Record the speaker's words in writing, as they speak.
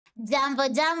Jambo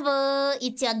jambo,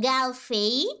 it's your girl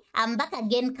Faye. I'm back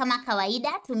again kama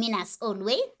kawaida to mean as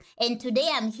always. And today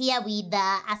I'm here with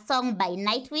a song by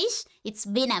Nightwish. It's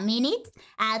been a minute.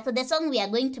 So the song we are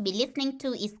going to be listening to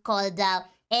is called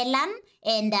Elan.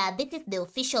 And this is the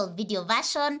official video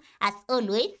version. As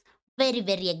always, very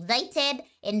excited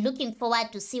and looking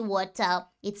forward to see what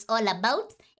it's all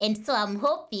about. And so I'm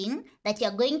hoping that you're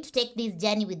going to take this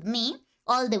journey with me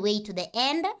all the way to the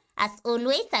end. As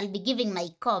always, I'll be giving my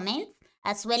comments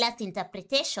as well as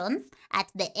interpretations at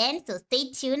the end. So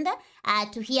stay tuned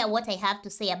to hear what I have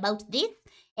to say about this.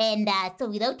 And so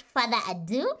without further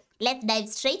ado, let's dive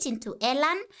straight into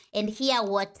Elan and hear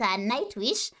what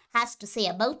Nightwish has to say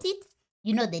about it.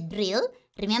 You know the drill.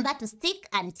 Remember to stick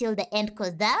until the end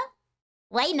because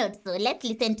why not? So let's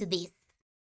listen to this.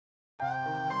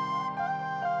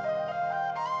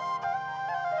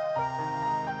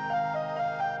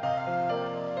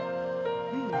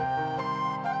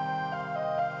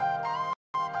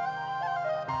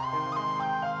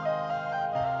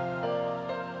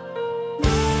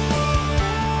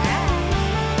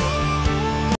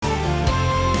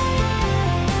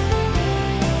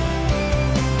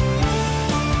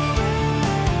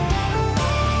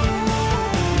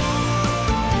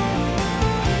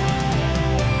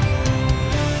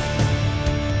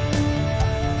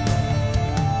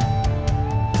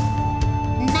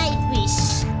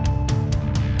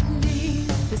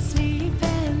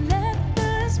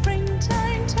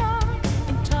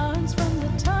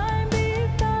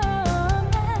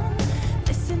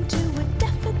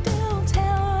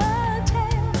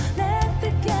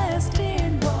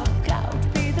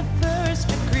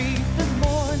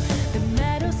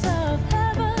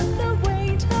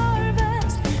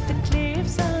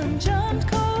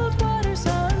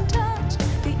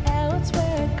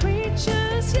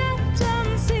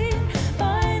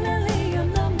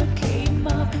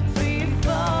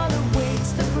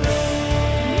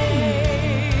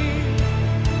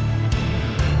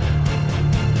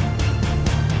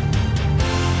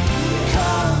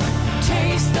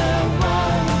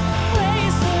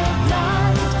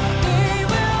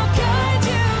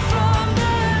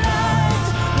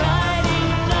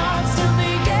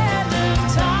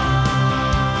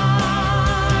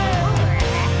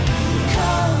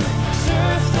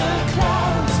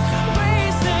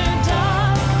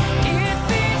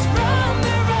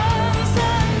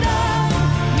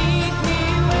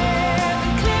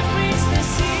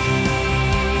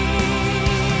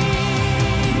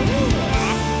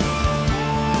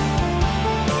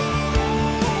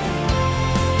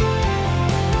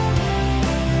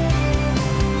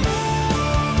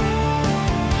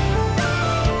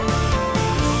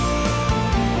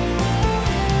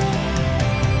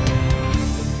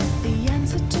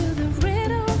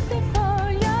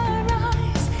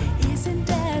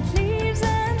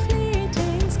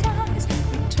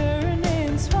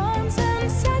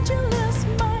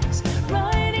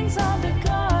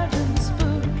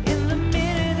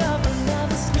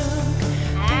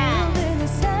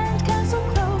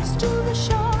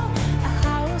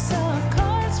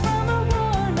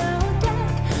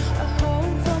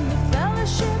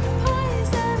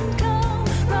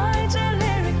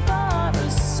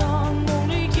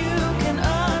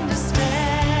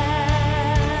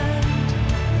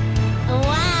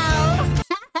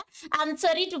 I'm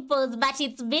sorry to pause, but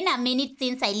it's been a minute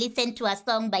since I listened to a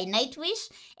song by Nightwish,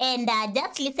 and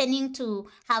just listening to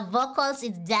her vocals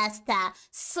is just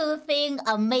soothing,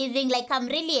 amazing. Like, I'm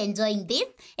really enjoying this,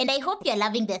 and I hope you're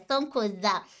loving the song because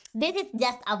this is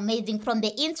just amazing, from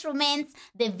the instruments,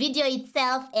 the video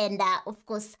itself, and of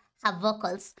course, her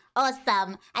vocals.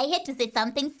 Awesome. I hate to say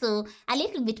something, so a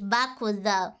little bit back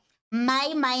because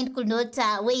my mind could not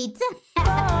wait.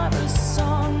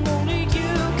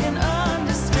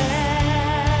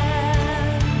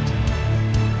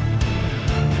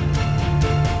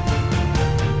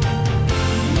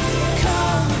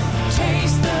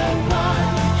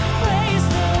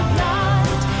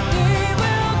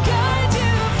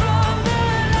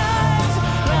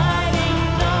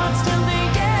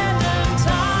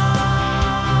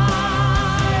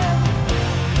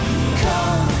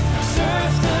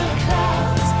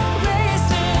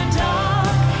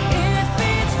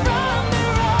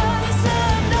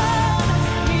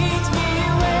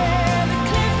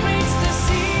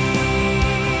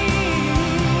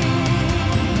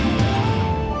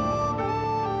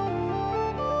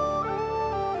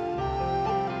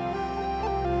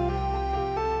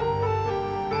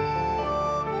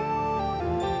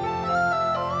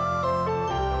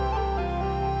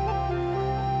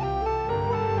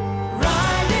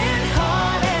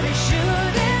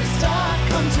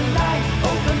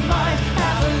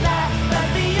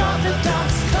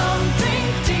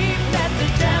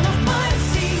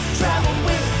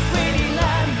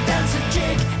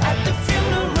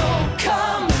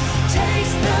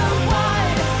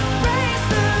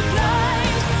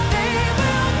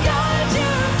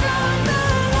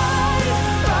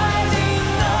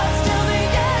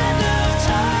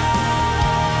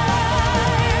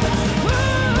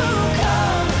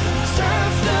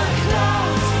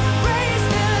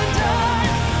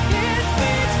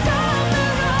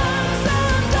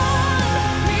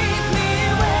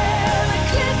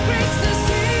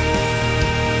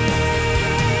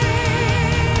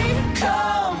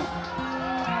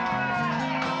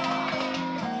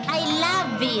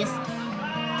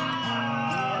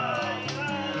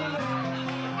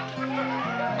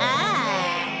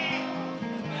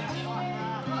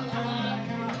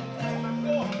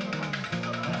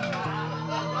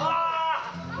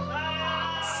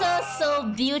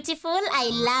 beautiful. I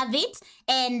love it.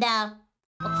 And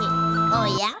okay,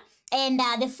 oh yeah. And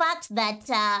the fact that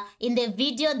in the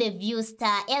video they've used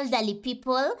elderly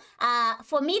people,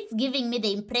 for me it's giving me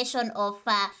the impression of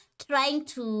trying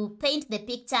to paint the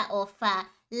picture of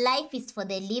life is for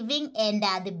the living and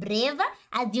the brave.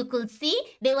 As you could see,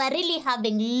 they were really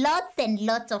having lots and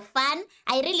lots of fun.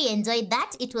 I really enjoyed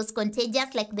that. It was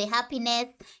contagious, like the happiness.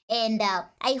 And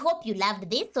I hope you loved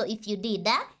this. So if you did,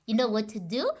 you know what to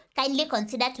do. Kindly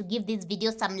consider to give this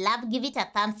video some love. Give it a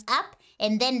thumbs up.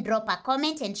 And then drop a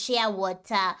comment and share what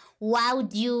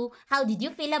wowed you. How did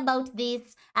you feel about this?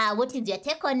 What is your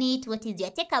take on it? What is your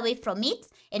takeaway from it?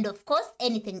 And of course,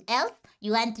 anything else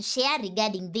you want to share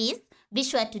regarding this, be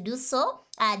sure to do so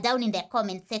down in the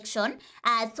comment section.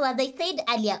 So as I said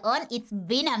earlier on, it's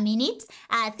been a minute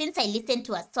since I listened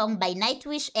to a song by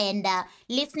Nightwish, and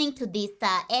listening to this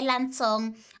Elan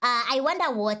song, I wonder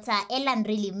what Elan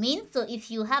really means. So if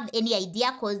you have any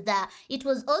idea, because it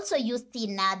was also used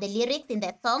in the lyrics in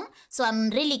the song, so I'm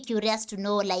really curious to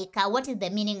know like what is the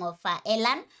meaning of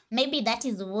Elan. Maybe that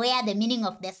is where the meaning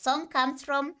of the song comes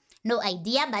from. No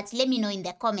idea, but let me know in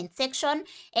the comment section.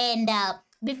 And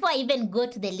before I even go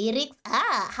to the lyrics,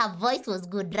 her voice was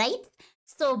good, right?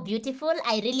 So beautiful.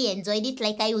 I really enjoyed it.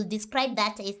 Like I will describe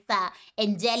that as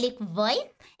angelic voice.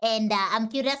 And I'm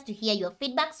curious to hear your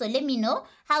feedback. So let me know,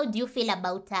 how do you feel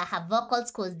about her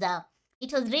vocals? Because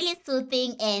it was really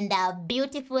soothing and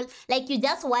beautiful. Like you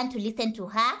just want to listen to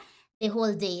her the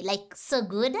whole day, like so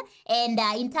good. And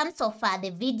in terms of the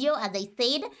video, as I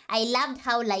said, I loved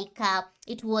how like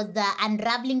it was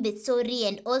unraveling the story,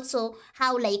 and also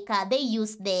how like they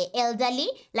used the elderly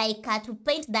like to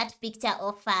paint that picture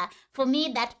of for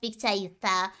me that picture is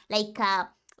like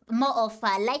more of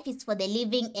life is for the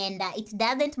living, and it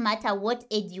doesn't matter what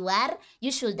age you are,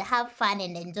 you should have fun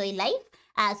and enjoy life.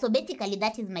 So basically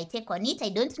that is my take on it. I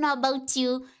don't know about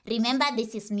you. Remember,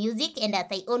 this is music, and as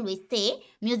I always say,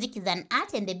 music is an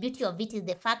art, and the beauty of it is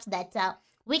the fact that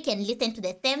we can listen to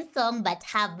the same song but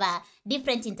have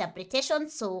different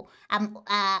interpretations. So I'm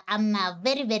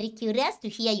very, very curious to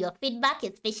hear your feedback,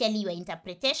 especially your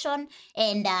interpretation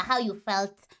and how you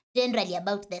felt generally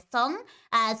about the song.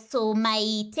 So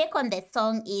my take on the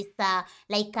song is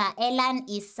like Elan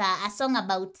is a song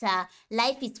about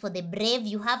life is for the brave.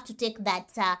 You have to take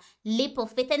that leap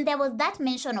of faith. And there was that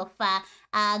mention of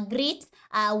grit,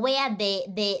 where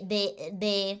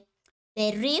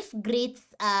the reef grits,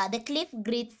 the cliff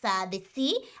grits the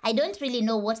sea. I don't really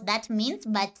know what that means,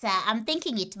 but I'm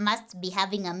thinking it must be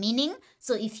having a meaning.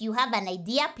 So if you have an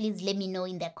idea, please let me know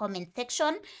in the comment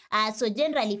section. So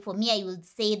generally for me, I would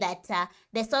say that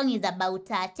the song is about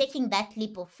taking that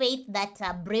leap of faith, that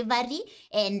bravery,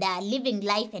 and living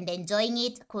life and enjoying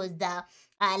it, because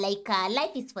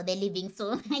life is for the living.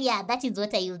 So yeah, that is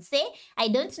what I would say. I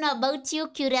don't know about you,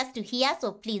 curious to hear,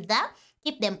 so please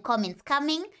keep them comments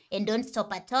coming and don't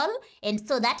stop at all. And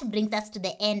so that brings us to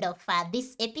the end of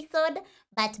this episode.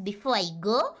 But before I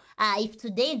go, if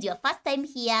today is your first time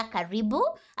here, karibu,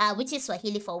 which is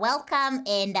Swahili for welcome,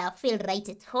 and feel right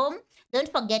at home.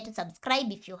 Don't forget to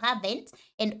subscribe if you haven't,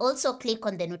 and also click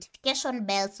on the notification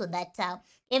bell so that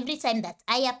every time that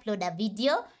I upload a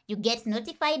video, you get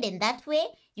notified, and that way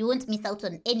you won't miss out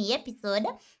on any episode.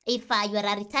 If you are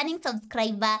a returning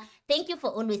subscriber, thank you for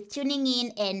always tuning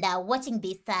in and watching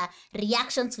these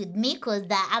reactions with me, because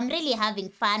I'm really having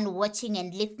fun watching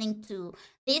and listening to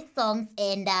these songs.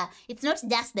 And it's not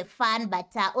just the fun,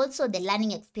 but also the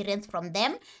learning experience from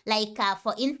them. Like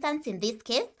for instance, in this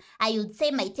case, I would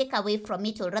say my takeaway from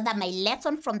it, or rather my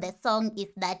lesson from the song, is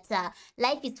that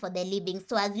life is for the living.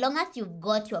 So as long as you've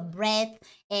got your breath,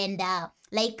 and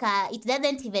it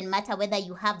doesn't even matter whether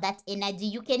you have that energy,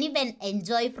 you can even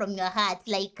enjoy from your heart,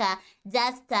 like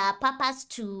just purpose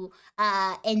to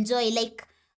enjoy, like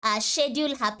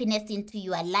schedule happiness into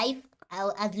your life.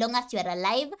 As long as you are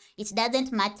alive, it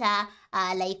doesn't matter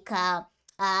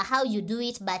how you do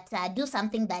it, but do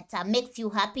something that makes you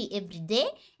happy every day.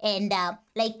 And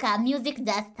music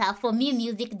just for me,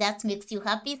 music just makes you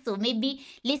happy. So maybe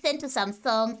listen to some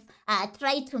songs,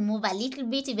 try to move a little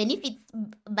bit, even if it's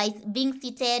by being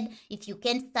seated, if you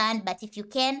can't stand, but if you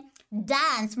can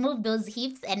dance, move those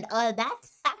hips and all that.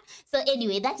 So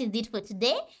anyway, that is it for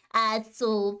today.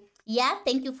 So yeah,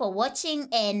 thank you for watching,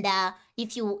 and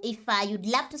if you'd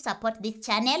love to support this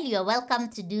channel, you're welcome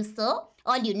to do so.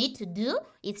 All you need to do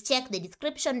is check the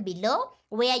description below,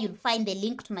 where you'll find the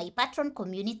link to my Patreon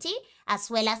community as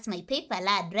well as my PayPal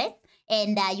address,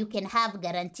 and you can have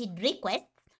guaranteed requests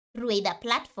through either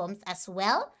platforms as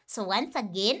well. So once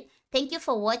again, thank you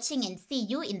for watching, and see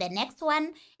you in the next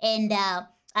one. And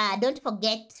Don't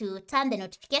forget to turn the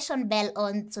notification bell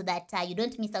on so that you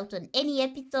don't miss out on any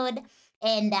episode.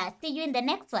 And see you in the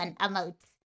next one. I'm out.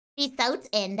 Peace out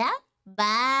and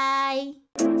bye.